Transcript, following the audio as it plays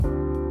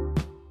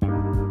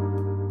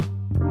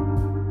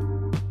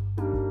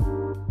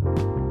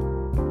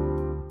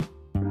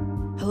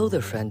Hello there,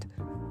 friend.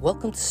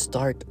 Welcome to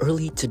Start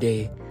Early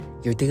Today,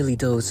 your daily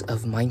dose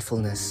of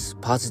mindfulness,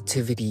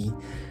 positivity,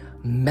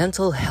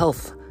 mental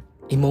health,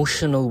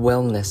 emotional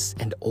wellness,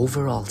 and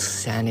overall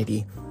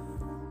sanity.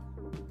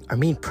 Our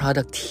main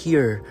product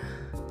here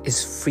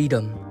is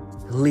freedom,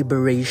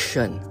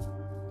 liberation,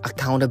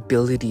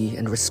 accountability,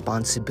 and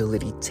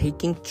responsibility,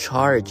 taking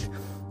charge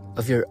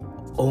of your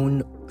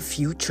own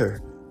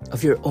future,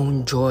 of your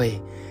own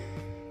joy.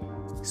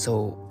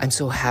 So I'm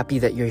so happy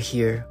that you're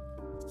here.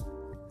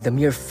 The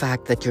mere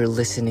fact that you're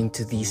listening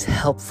to these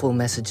helpful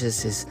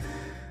messages is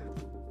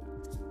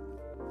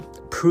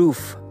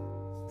proof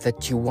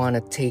that you want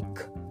to take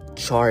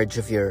charge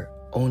of your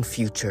own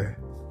future,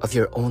 of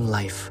your own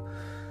life.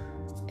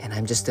 And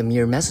I'm just a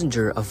mere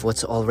messenger of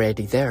what's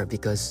already there,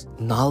 because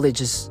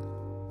knowledge is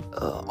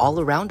all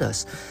around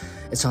us.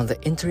 It's on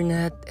the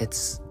internet,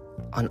 it's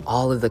on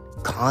all of the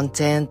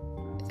content,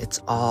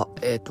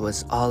 it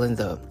was all in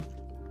the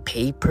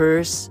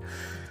papers,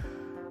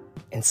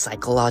 in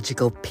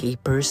psychological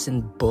papers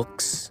and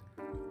books.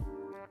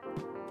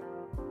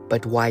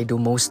 But why do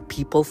most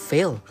people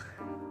fail?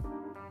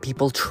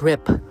 People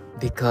trip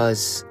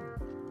because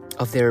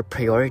of their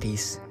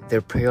priorities.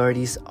 Their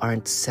priorities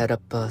aren't set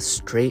up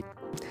straight.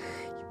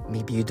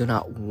 Maybe you do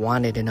not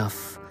want it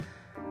enough.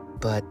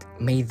 But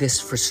may this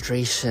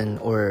frustration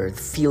or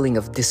feeling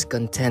of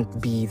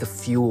discontent be the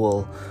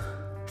fuel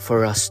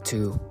for us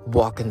to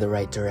walk in the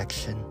right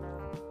direction.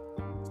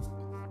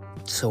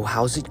 So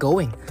how's it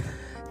going?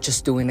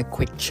 Just doing a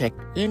quick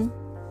check-in.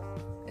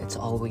 It's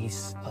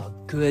always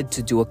good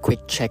to do a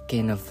quick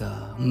check-in of the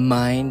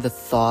mind, the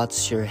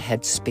thoughts, your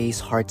head space,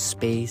 heart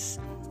space,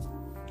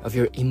 of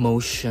your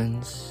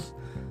emotions.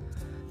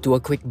 Do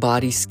a quick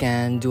body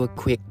scan, do a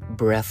quick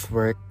breath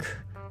work,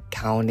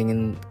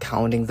 counting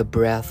the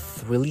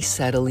breath, really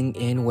settling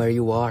in where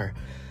you are.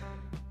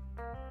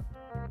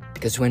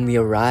 Because when we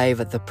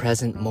arrive at the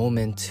present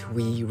moment,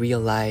 we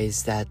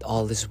realize that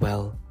all is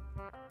well.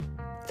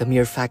 The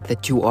mere fact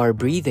that you are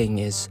breathing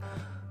is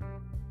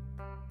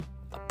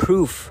a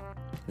proof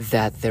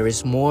that there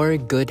is more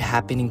good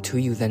happening to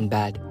you than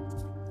bad.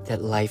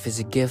 That life is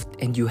a gift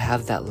and you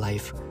have that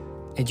life.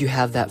 And you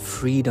have that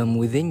freedom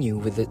within you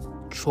with the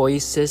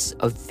choices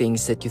of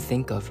things that you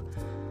think of.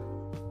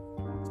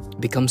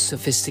 Become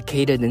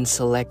sophisticated in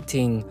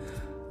selecting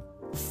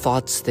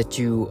thoughts that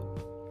you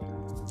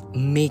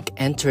make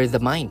enter the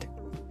mind.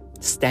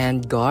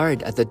 Stand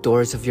guard at the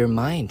doors of your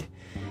mind.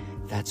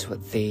 That's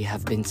what they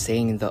have been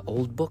saying in the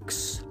old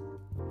books.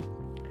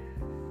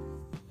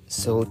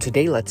 So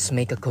today, let's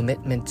make a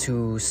commitment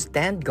to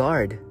stand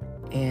guard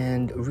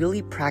and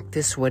really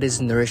practice what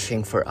is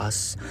nourishing for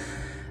us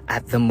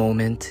at the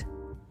moment.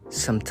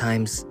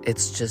 Sometimes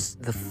it's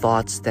just the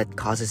thoughts that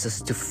causes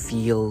us to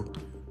feel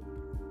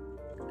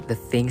the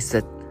things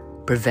that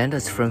prevent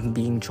us from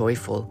being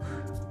joyful,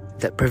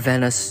 that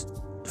prevent us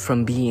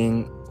from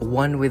being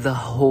one with the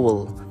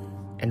whole.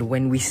 And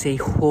when we say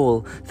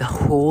whole, the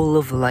whole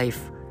of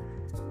life,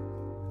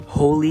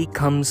 holy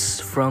comes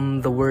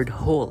from the word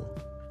whole.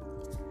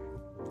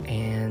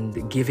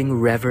 And giving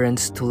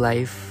reverence to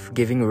life,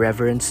 giving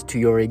reverence to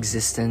your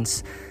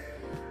existence,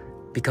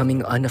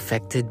 becoming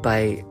unaffected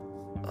by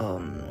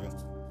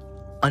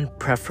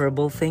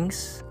unpreferable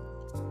things,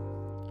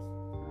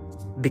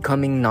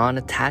 becoming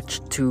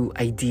non-attached to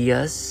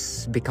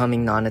ideas,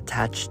 becoming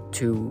non-attached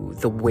to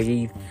the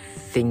way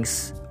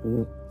things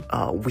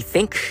we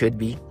think should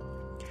be.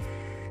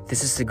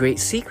 This is the great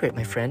secret,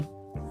 my friend.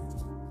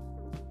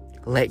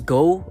 Let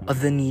go of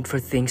the need for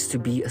things to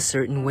be a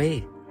certain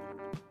way.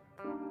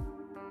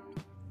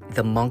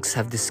 The monks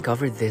have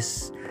discovered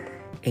this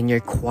in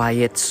your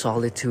quiet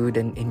solitude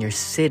and in your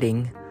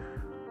sitting.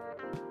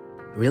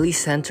 Really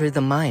center the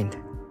mind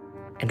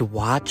and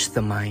watch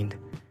the mind.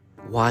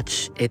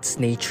 Watch its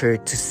nature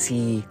to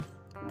see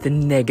the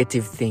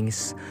negative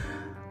things.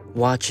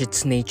 Watch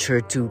its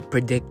nature to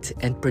predict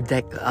and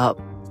protect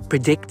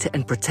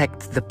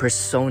the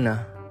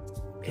persona.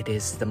 It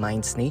is the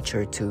mind's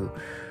nature to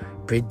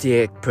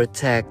predict,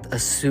 protect,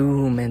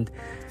 assume, and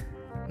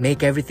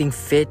make everything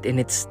fit in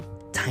its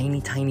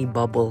tiny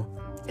bubble,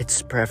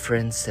 its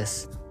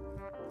preferences.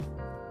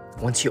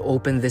 Once you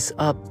open this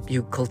up,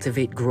 you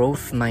cultivate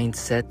growth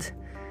mindset.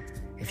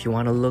 If you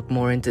want to look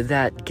more into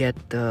that, get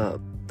a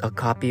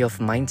copy of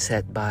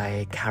Mindset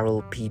by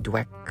Carol P.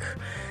 Dweck.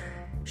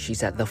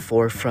 She's at the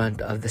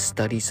forefront of the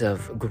studies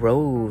of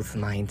growth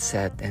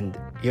mindset, and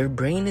your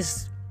brain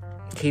is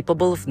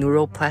capable of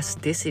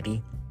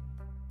neuroplasticity.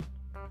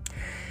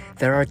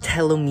 There are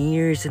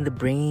telomeres in the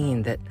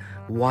brain that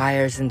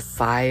wires and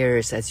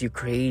fires as you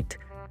create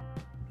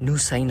new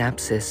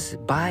synapses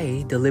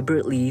by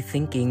deliberately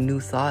thinking new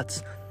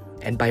thoughts.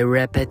 And by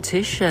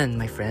repetition,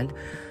 my friend,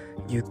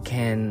 you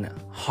can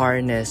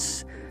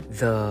harness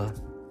the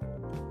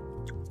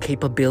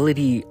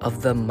capability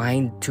of the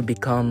mind to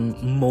become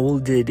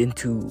molded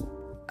into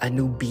a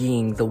new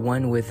being, the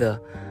one with a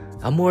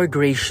more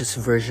gracious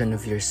version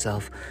of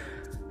yourself,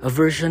 a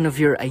version of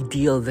your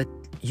ideal that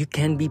you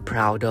can be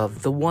proud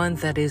of, the one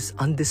that is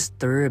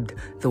undisturbed,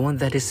 the one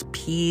that is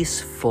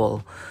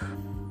peaceful,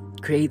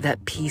 Create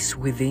that peace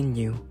within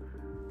you,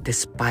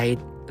 despite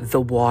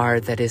the war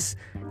that is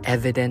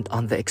evident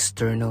on the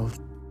external.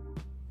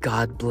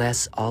 God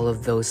bless all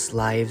of those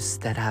lives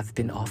that have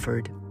been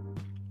offered.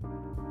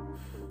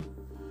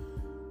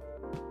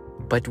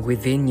 But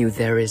within you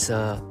there is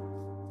a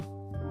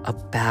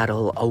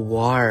battle, a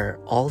war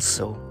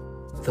also.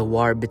 The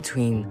war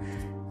between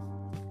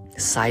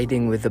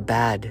siding with the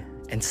bad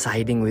and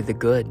siding with the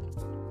good.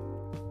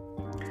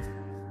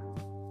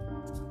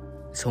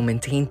 So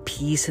maintain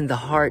peace in the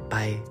heart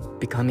by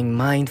becoming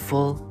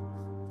mindful,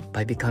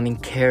 by becoming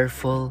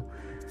careful,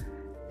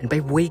 and by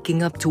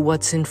waking up to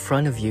what's in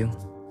front of you.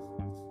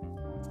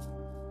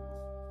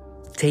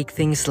 Take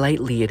things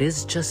lightly. It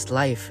is just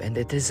life, and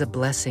it is a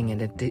blessing,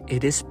 and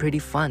it is pretty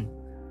fun.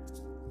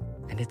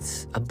 And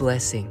it's a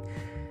blessing,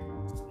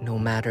 no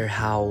matter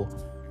how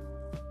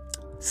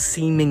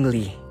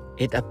seemingly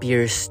it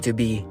appears to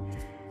be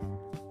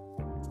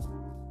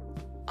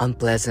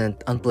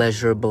unpleasant,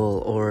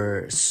 unpleasurable,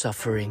 or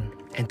suffering.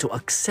 And to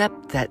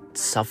accept that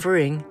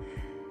suffering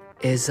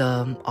is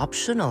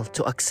optional.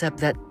 To accept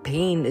that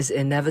pain is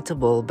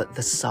inevitable, but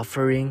the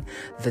suffering,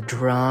 the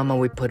drama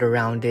we put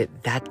around it,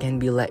 that can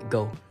be let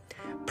go.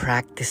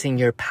 Practicing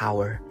your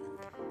power.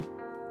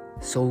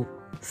 So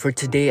for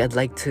today, I'd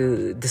like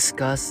to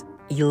discuss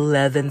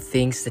 11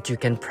 things that you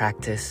can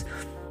practice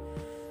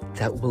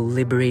that will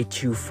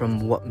liberate you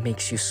from what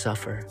makes you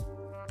suffer.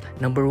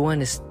 Number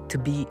 1 is to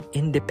be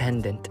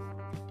independent.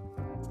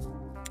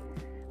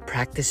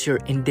 Practice your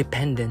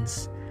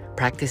independence.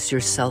 Practice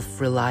your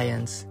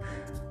self-reliance.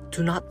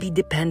 Do not be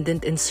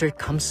dependent in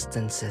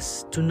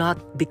circumstances. Do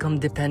not become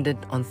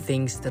dependent on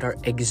things that are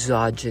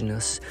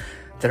exogenous,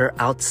 that are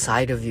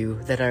outside of you,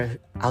 that are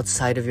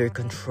outside of your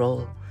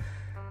control.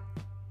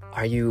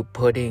 Are you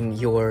putting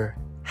your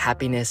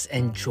happiness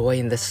and joy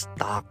in the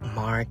stock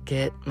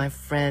market, my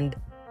friend?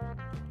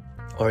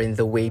 Or in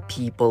the way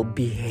people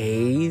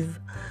behave?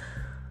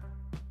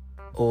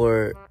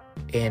 Or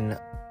in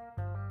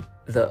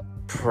the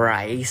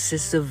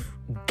prices of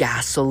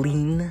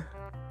gasoline?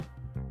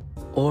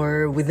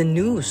 Or with the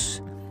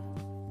news?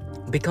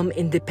 Become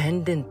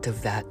independent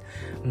of that.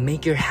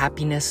 Make your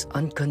happiness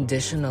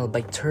unconditional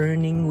by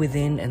turning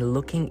within and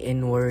looking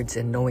inwards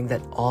and knowing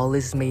that all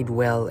is made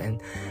well,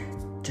 and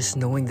just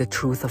knowing the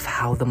truth of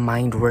how the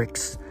mind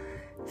works,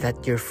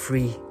 that you're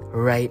free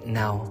right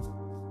now.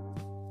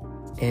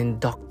 In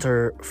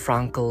Dr.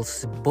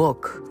 Frankl's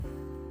book,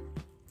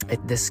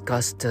 it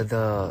discussed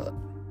the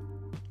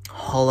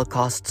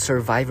Holocaust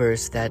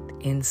survivors that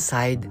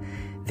inside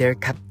their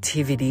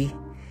captivity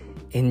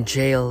in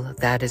jail,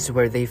 that is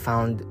where they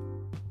found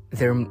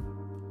their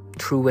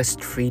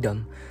truest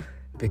freedom,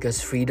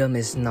 because freedom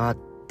is not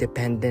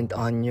dependent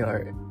on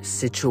your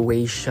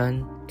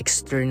situation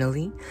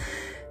externally.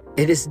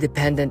 It is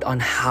dependent on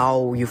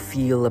how you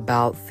feel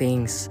about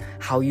things,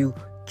 how you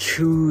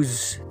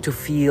choose to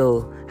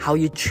feel, how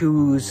you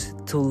choose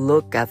to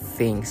look at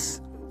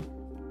things.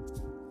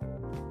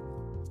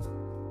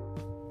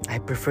 I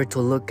prefer to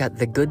look at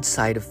the good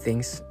side of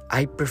things.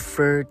 I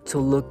prefer to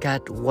look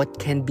at what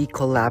can be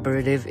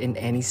collaborative in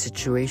any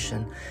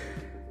situation.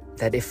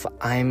 That if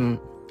I'm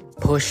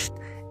pushed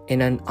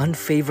in an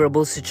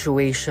unfavorable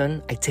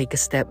situation, I take a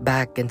step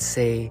back and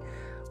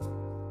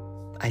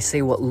I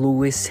say what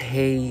Louis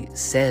Hay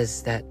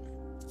says, that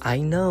I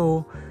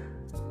know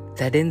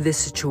that in this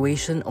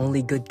situation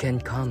only good can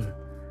come.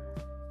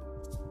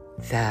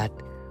 That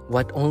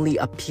what only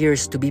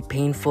appears to be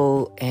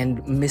painful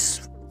and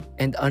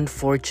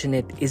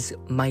unfortunate is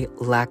my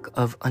lack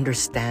of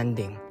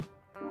understanding.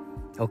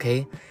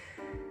 Okay?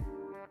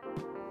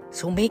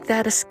 So make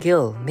that a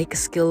skill.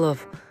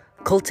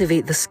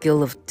 Cultivate the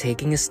skill of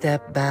taking a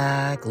step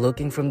back,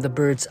 looking from the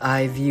bird's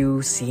eye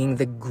view, seeing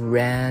the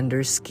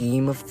grander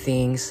scheme of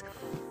things,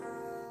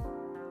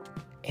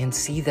 and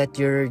see that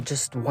you're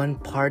just one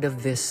part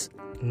of this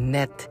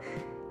net.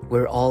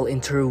 We're all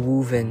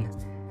interwoven.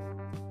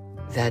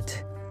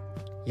 That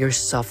your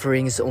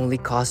suffering is only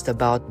caused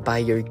about by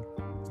your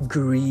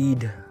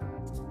greed,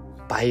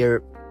 by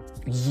your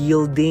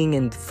wielding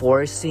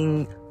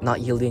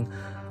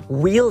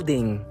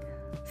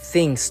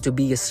things to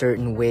be a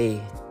certain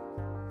way.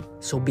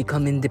 So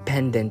become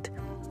independent.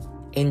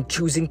 In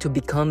choosing to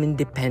become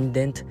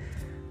independent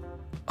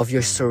of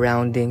your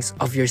surroundings,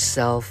 of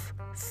yourself,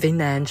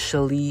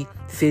 financially,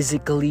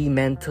 physically,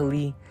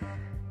 mentally,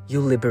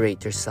 you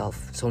liberate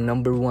yourself. So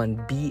number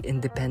 1, be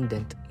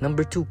independent.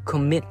 Number 2,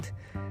 commit.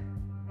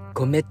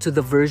 Commit to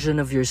the version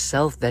of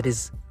yourself that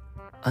is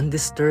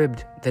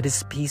undisturbed, that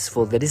is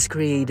peaceful, that is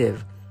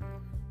creative.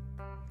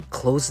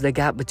 Close the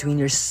gap between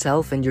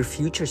yourself and your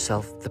future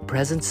self, the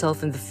present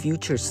self and the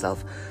future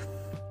self.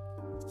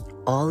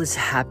 All is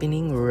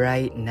happening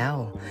right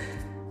now.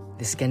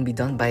 This can be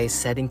done by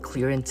setting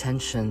clear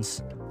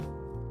intentions,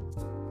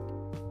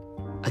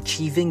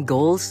 achieving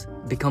goals,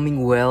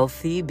 becoming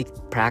wealthy,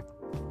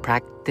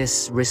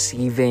 practice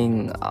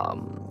receiving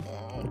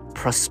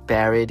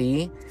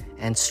prosperity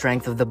and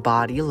strength of the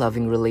body,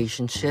 loving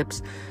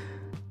relationships.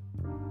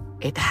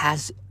 It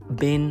has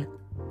been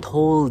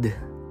told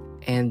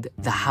and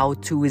the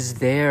how-to is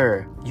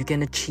there. You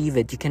can achieve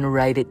it. You can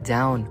write it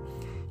down.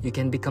 You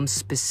can become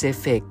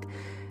specific.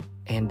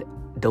 And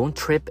don't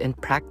trip in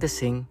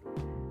practicing.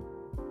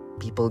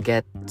 People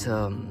get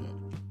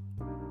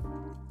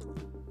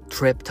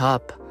tripped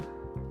up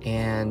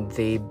and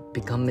they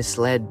become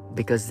misled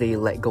because they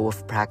let go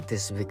of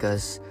practice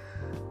because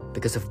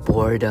of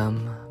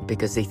boredom,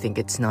 because they think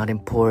it's not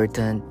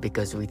important,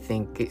 because we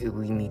think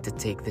we need to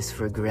take this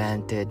for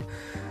granted.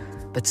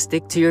 But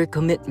stick to your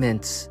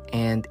commitments,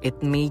 and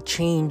it may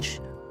change,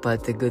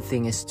 but the good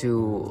thing is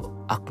to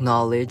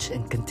acknowledge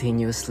and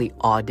continuously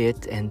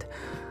audit and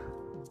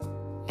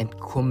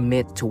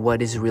commit to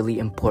what is really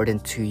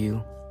important to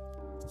you.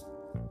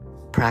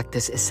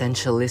 Practice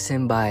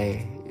Essentialism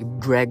by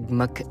Greg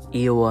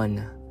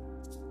McKeown.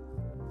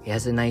 He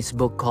has a nice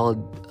book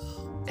called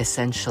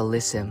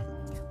Essentialism.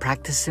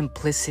 Practice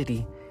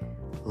simplicity.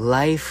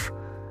 Life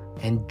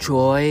and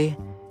joy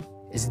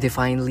is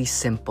divinely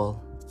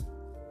simple.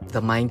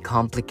 The mind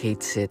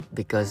complicates it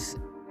because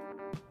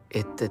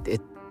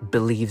it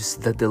believes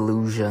the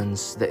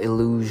delusions, the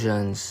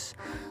illusions,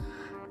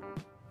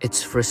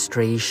 its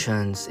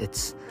frustrations,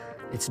 its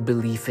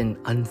belief in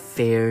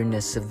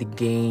unfairness of the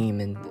game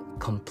and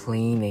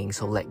complaining.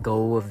 So let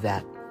go of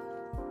that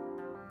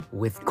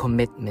with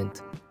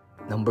commitment.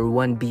 Number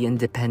 1, be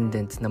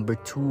independent. Number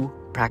 2,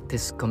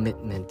 practice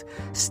commitment.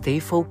 Stay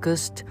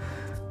focused,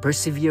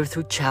 persevere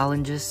through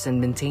challenges, and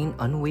maintain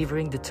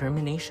unwavering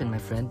determination, my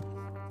friend.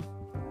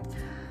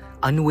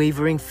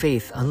 Unwavering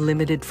faith,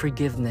 unlimited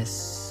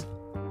forgiveness,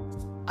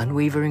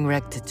 unwavering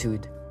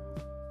rectitude,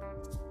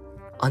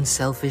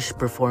 unselfish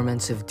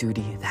performance of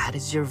duty. That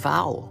is your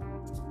vow.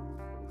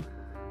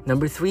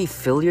 Number 3,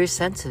 fill your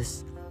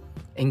senses.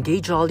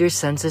 Engage all your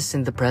senses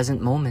in the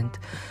present moment.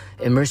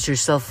 Immerse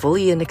yourself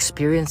fully in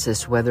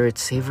experiences, whether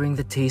it's savoring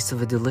the taste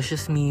of a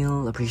delicious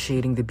meal,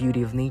 appreciating the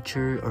beauty of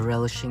nature, or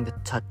relishing the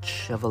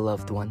touch of a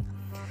loved one.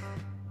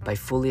 By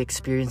fully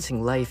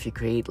experiencing life, you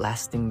create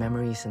lasting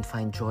memories and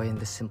find joy in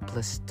the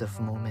simplest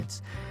of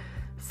moments.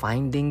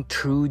 Finding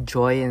true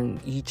joy in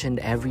each and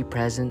every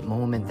present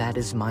moment, that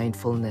is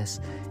mindfulness.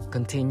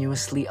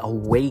 Continuously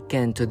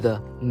awaken to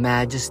the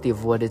majesty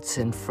of what is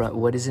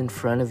in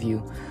front of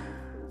you.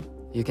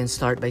 You can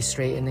start by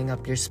straightening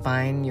up your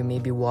spine. You may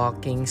be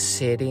walking,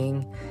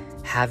 sitting,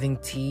 having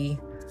tea,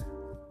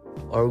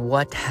 or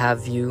what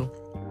have you.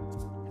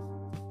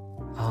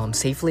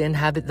 Safely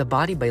inhabit the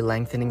body by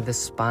lengthening the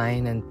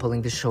spine and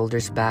pulling the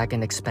shoulders back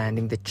and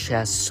expanding the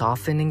chest,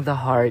 softening the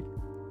heart,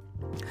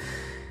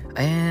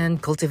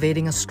 and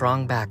cultivating a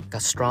strong back, a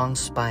strong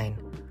spine,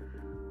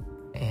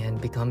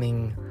 and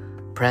becoming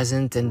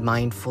present and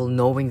mindful,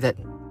 knowing that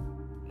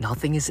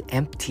nothing is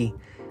empty.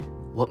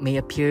 What may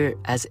appear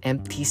as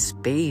empty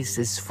space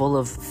is full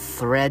of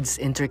threads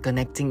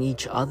interconnecting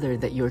each other,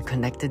 that you're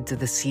connected to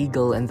the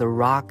seagull and the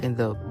rock and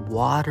the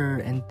water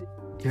and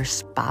your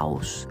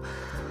spouse.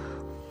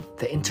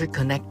 The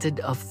interconnected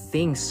of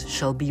things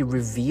shall be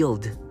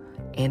revealed,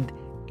 and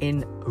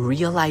in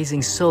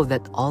realizing so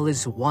that all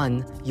is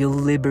one, you'll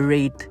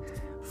liberate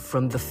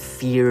from the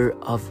fear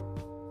of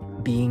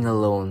being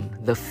alone,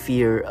 the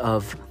fear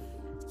of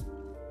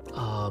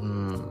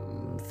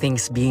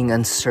things being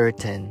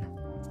uncertain.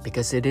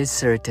 Because it is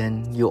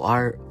certain, you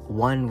are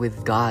one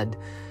with God.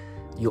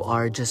 You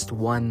are just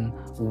one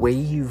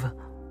wave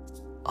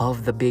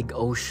of the big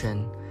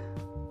ocean,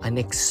 an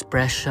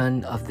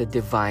expression of the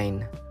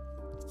divine.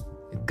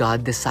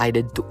 God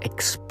decided to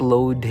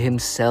explode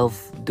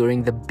himself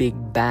during the Big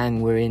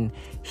Bang, wherein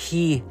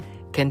he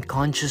can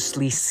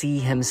consciously see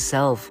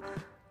himself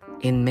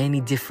in many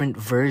different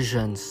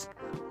versions.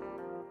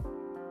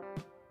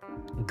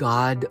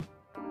 God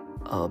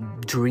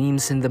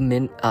dreams in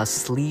the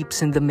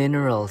sleeps in the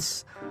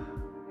minerals,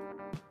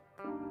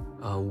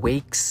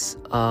 wakes,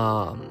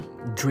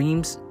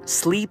 dreams,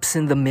 sleeps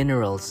in the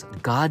minerals.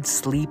 God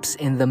sleeps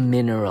in the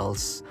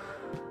minerals,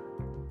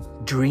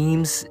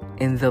 dreams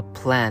in the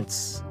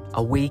plants,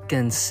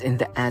 awakens in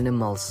the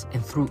animals,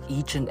 and through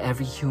each and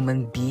every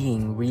human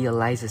being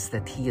realizes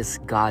that he is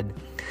God.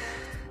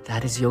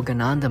 That is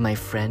Yogananda, my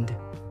friend.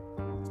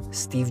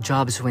 Steve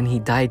Jobs, when he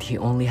died, he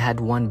only had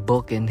one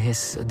book in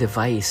his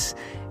device.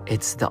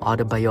 It's the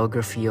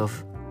autobiography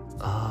of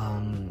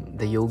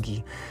the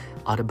yogi.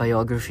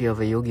 Autobiography of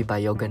a Yogi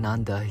by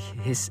Yogananda.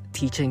 His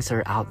teachings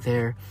are out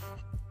there.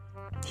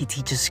 He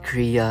teaches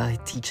Kriya. He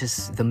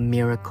teaches the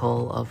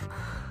miracle of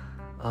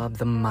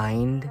the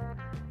mind.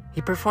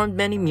 He performed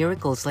many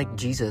miracles like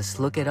Jesus.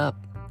 Look it up.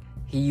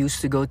 He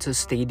used to go to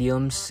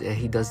stadiums.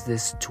 He does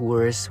this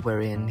tours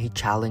wherein he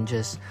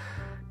challenges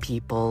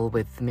people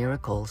with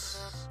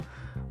miracles.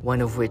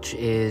 One of which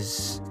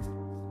is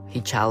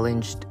he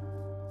challenged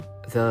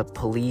the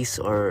police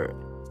or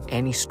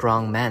any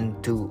strong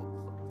man to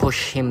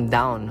push him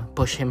down,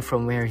 push him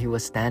from where he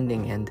was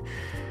standing,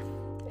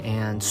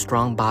 and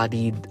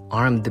strong-bodied,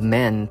 armed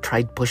men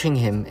tried pushing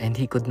him, and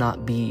he could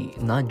not be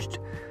nudged.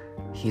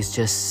 He's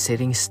just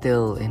sitting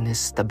still in his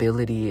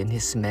stability, in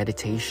his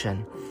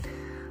meditation.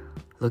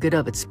 Look it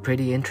up, it's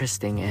pretty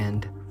interesting.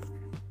 And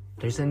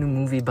there's a new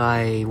movie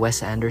by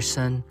Wes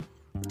Anderson.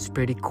 It's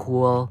pretty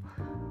cool.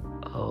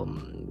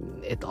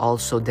 It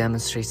also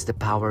demonstrates the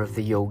power of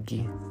the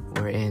yogi,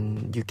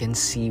 wherein you can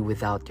see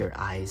without your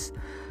eyes.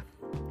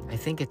 I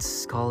think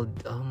it's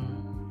called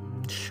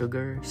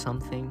sugar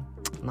something.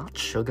 Not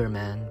Sugar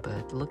Man,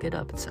 but look it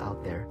up, it's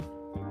out there.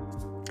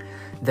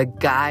 The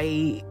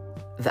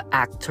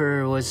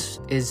actor is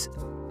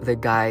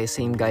the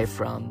same guy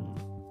from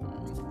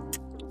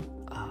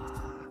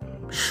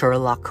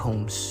Sherlock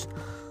Holmes.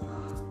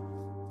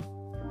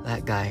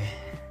 That guy.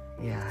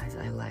 Yeah,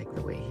 I like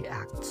the way he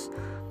acts.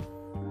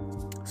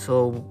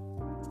 So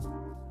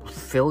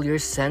fill your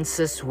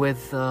senses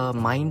with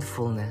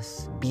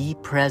mindfulness. Be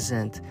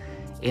present.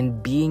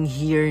 In being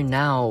here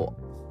now,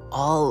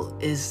 all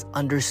is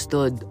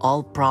understood.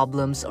 All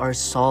problems are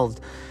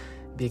solved,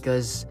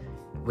 because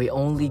we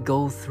only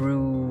go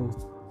through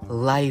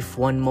life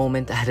one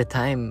moment at a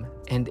time,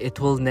 and it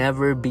will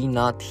never be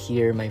not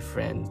here, my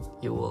friend.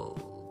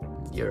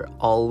 You're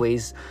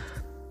always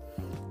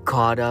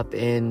caught up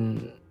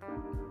in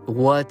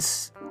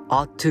what's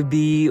ought to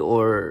be,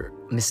 or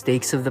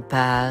mistakes of the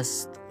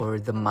past, or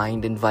the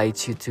mind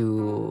invites you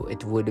to,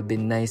 it would have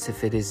been nice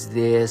if it is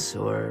this,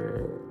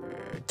 or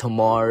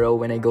tomorrow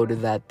when I go to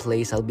that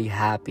place I'll be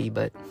happy.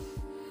 But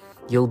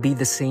you'll be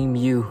the same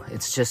you.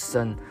 It's just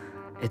an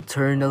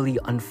eternally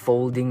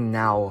unfolding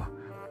now.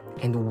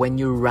 And when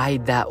you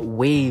ride that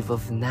wave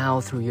of now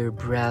through your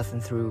breath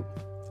and through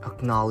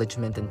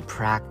acknowledgement and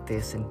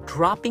practice and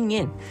dropping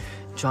in,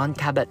 Jon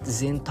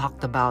Kabat-Zinn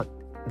talked about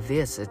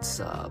this. It's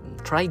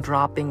try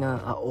dropping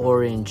a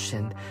orange,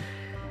 and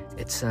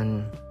it's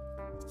an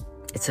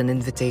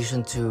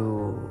invitation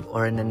to,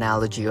 or an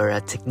analogy or a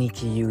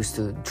technique you use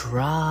to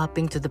drop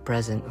into the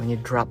present. When you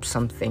drop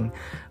something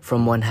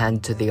from one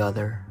hand to the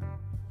other,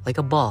 like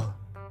a ball,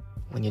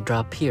 when you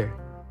drop here,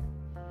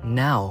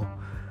 now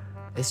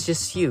it's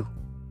just you.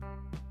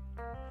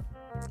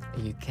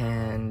 You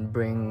can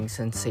bring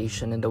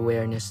sensation and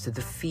awareness to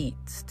the feet,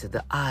 to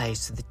the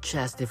eyes, to the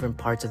chest, different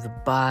parts of the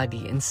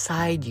body,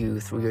 inside you,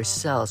 through your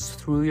cells,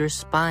 through your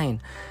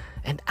spine,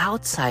 and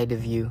outside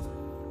of you.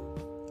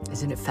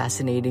 Isn't it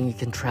fascinating? You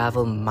can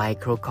travel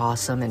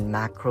microcosm and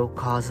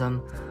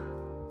macrocosm.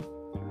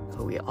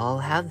 We all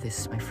have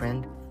this, my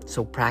friend.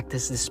 So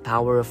practice this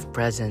power of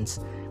presence,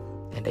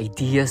 and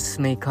ideas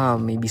may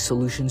come. Maybe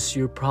solutions to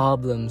your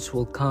problems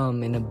will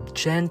come in a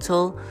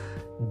gentle,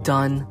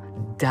 done,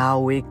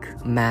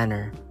 Taoic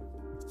manner.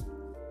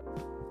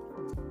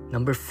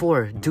 Number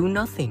 4, do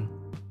nothing.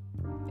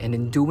 And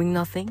in doing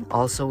nothing,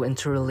 also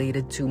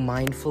interrelated to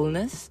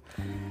mindfulness,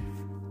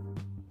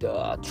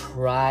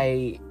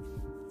 try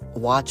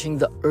watching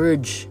the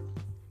urge.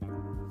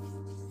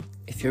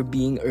 If you're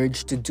being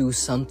urged to do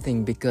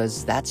something,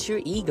 because that's your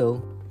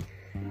ego.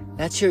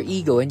 That's your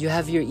ego. And you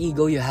have your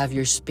ego, you have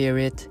your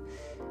spirit.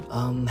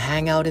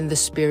 Hang out in the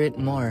spirit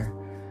more.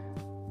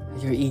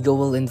 Your ego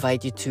will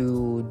invite you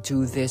to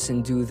do this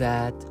and do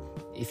that.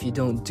 If you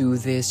don't do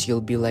this,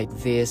 you'll be like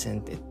this,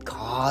 and it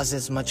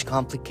causes much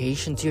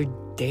complication to your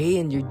day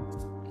and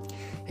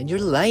your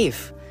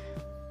life.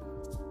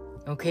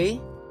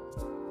 Okay?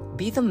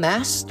 Be the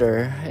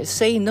master.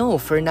 Say no.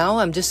 For now,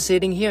 I'm just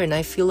sitting here and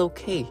I feel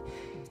okay.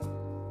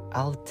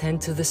 I'll tend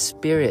to the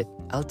spirit.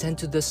 I'll tend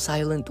to the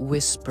silent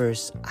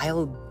whispers.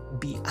 I'll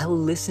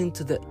listen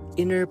to the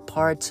inner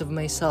parts of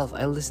myself.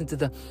 I'll listen to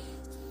the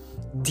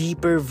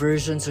deeper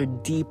versions or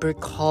deeper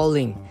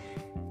calling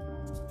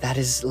that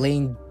is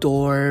laying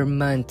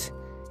dormant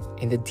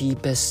in the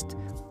deepest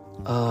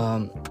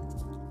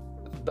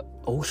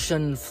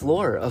ocean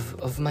floor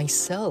of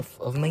myself,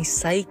 of my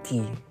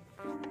psyche.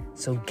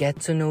 So get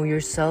to know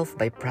yourself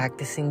by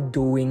practicing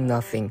doing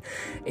nothing.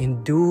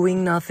 In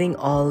doing nothing,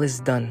 all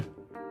is done.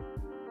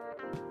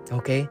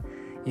 Okay?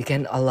 You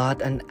can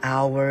allot an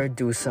hour,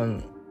 do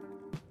some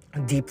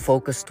deep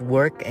focused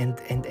work, and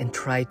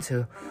try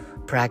to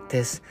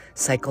practice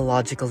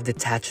psychological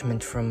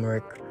detachment from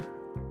work.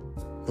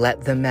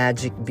 Let the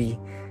magic be.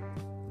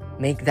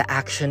 Make the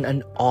action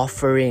an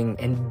offering,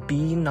 and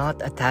be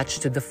not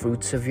attached to the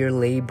fruits of your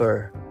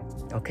labor.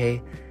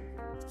 Okay?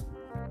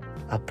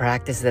 A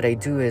practice that I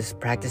do is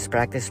practice,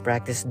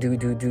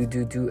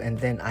 do, and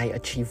then I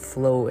achieve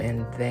flow,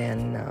 and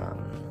then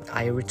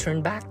I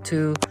return back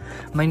to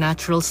my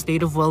natural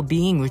state of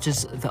well-being, which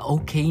is the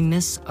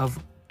okayness of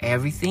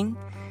everything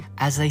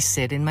as I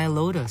sit in my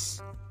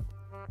lotus.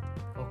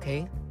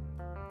 Okay?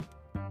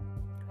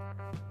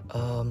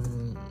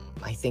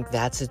 I think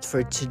that's it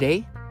for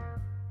today.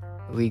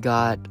 We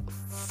got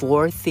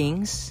 4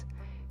 things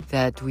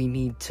that we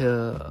need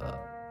to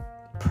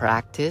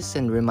practice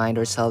and remind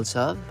ourselves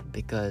of,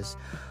 because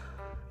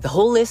the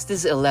whole list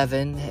is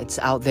 11. It's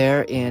out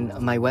there in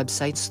my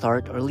website,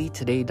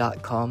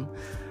 startearlytoday.com.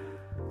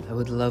 I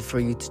would love for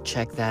you to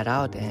check that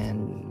out,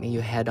 and may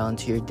you head on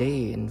to your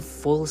day in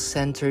full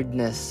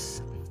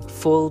centeredness,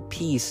 full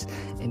peace,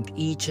 and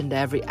each and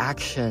every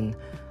action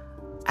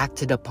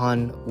acted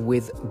upon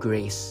with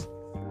grace.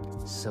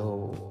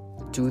 So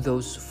do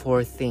those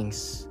 4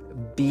 things.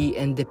 Be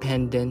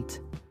independent,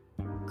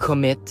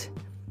 commit,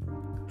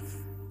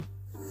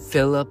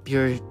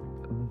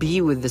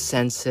 be with the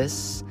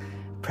senses,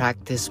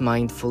 practice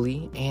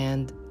mindfully,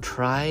 and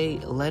try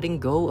letting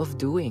go of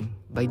doing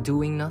by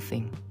doing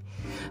nothing.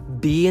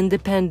 Be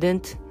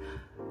independent,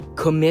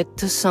 commit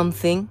to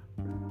something,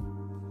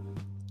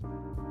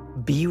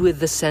 be with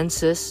the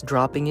senses,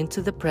 dropping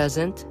into the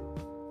present,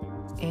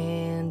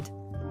 and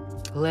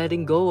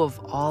letting go of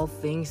all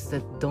things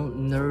that don't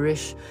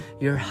nourish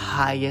your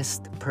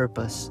highest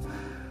purpose.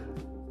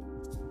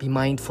 Be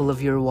mindful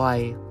of your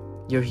why.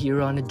 You're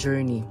here on a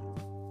journey.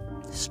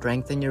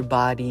 Strengthen your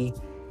body,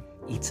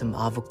 eat some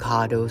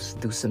avocados,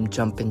 do some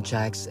jumping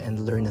jacks,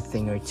 and learn a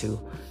thing or two.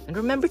 And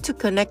remember to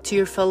connect to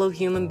your fellow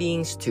human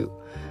beings too.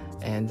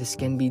 And this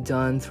can be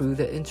done through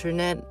the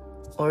internet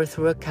or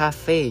through a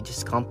cafe.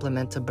 Just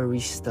compliment a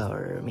barista,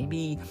 or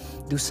maybe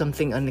do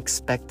something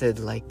unexpected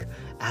like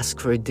ask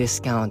for a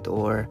discount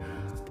or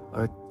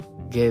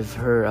give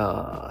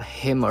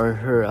him or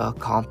her a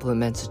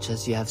compliment, such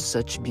as, "You have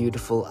such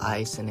beautiful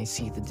eyes and I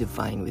see the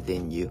divine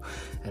within you,"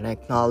 and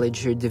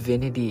acknowledge your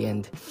divinity,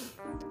 and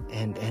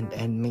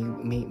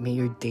may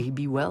your day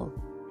be well.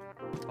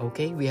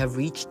 Okay, we have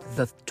reached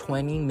the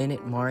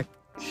 20-minute mark.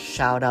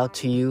 Shout out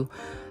to you.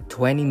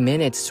 20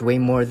 minutes, way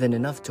more than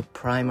enough to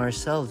prime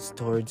ourselves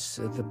towards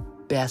the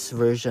best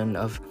version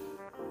of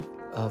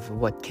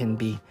what can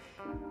be.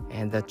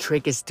 And the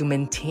trick is to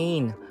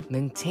maintain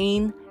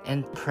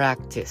and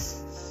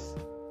practice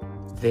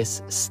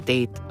this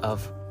state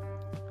of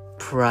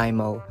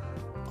primal,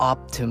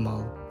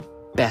 optimal,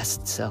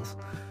 best self.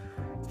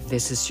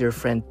 This is your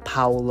friend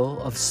Paolo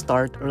of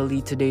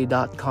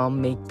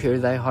StartEarlyToday.com,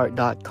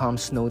 MakePureThyHeart.com,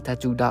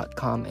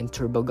 SnowTattoo.com, and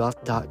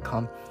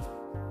TurboGoth.com.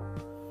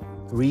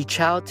 Reach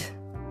out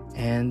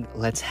and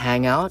let's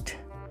hang out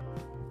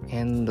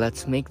and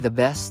let's make the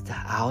best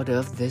out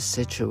of this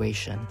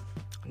situation.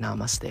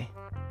 Namaste.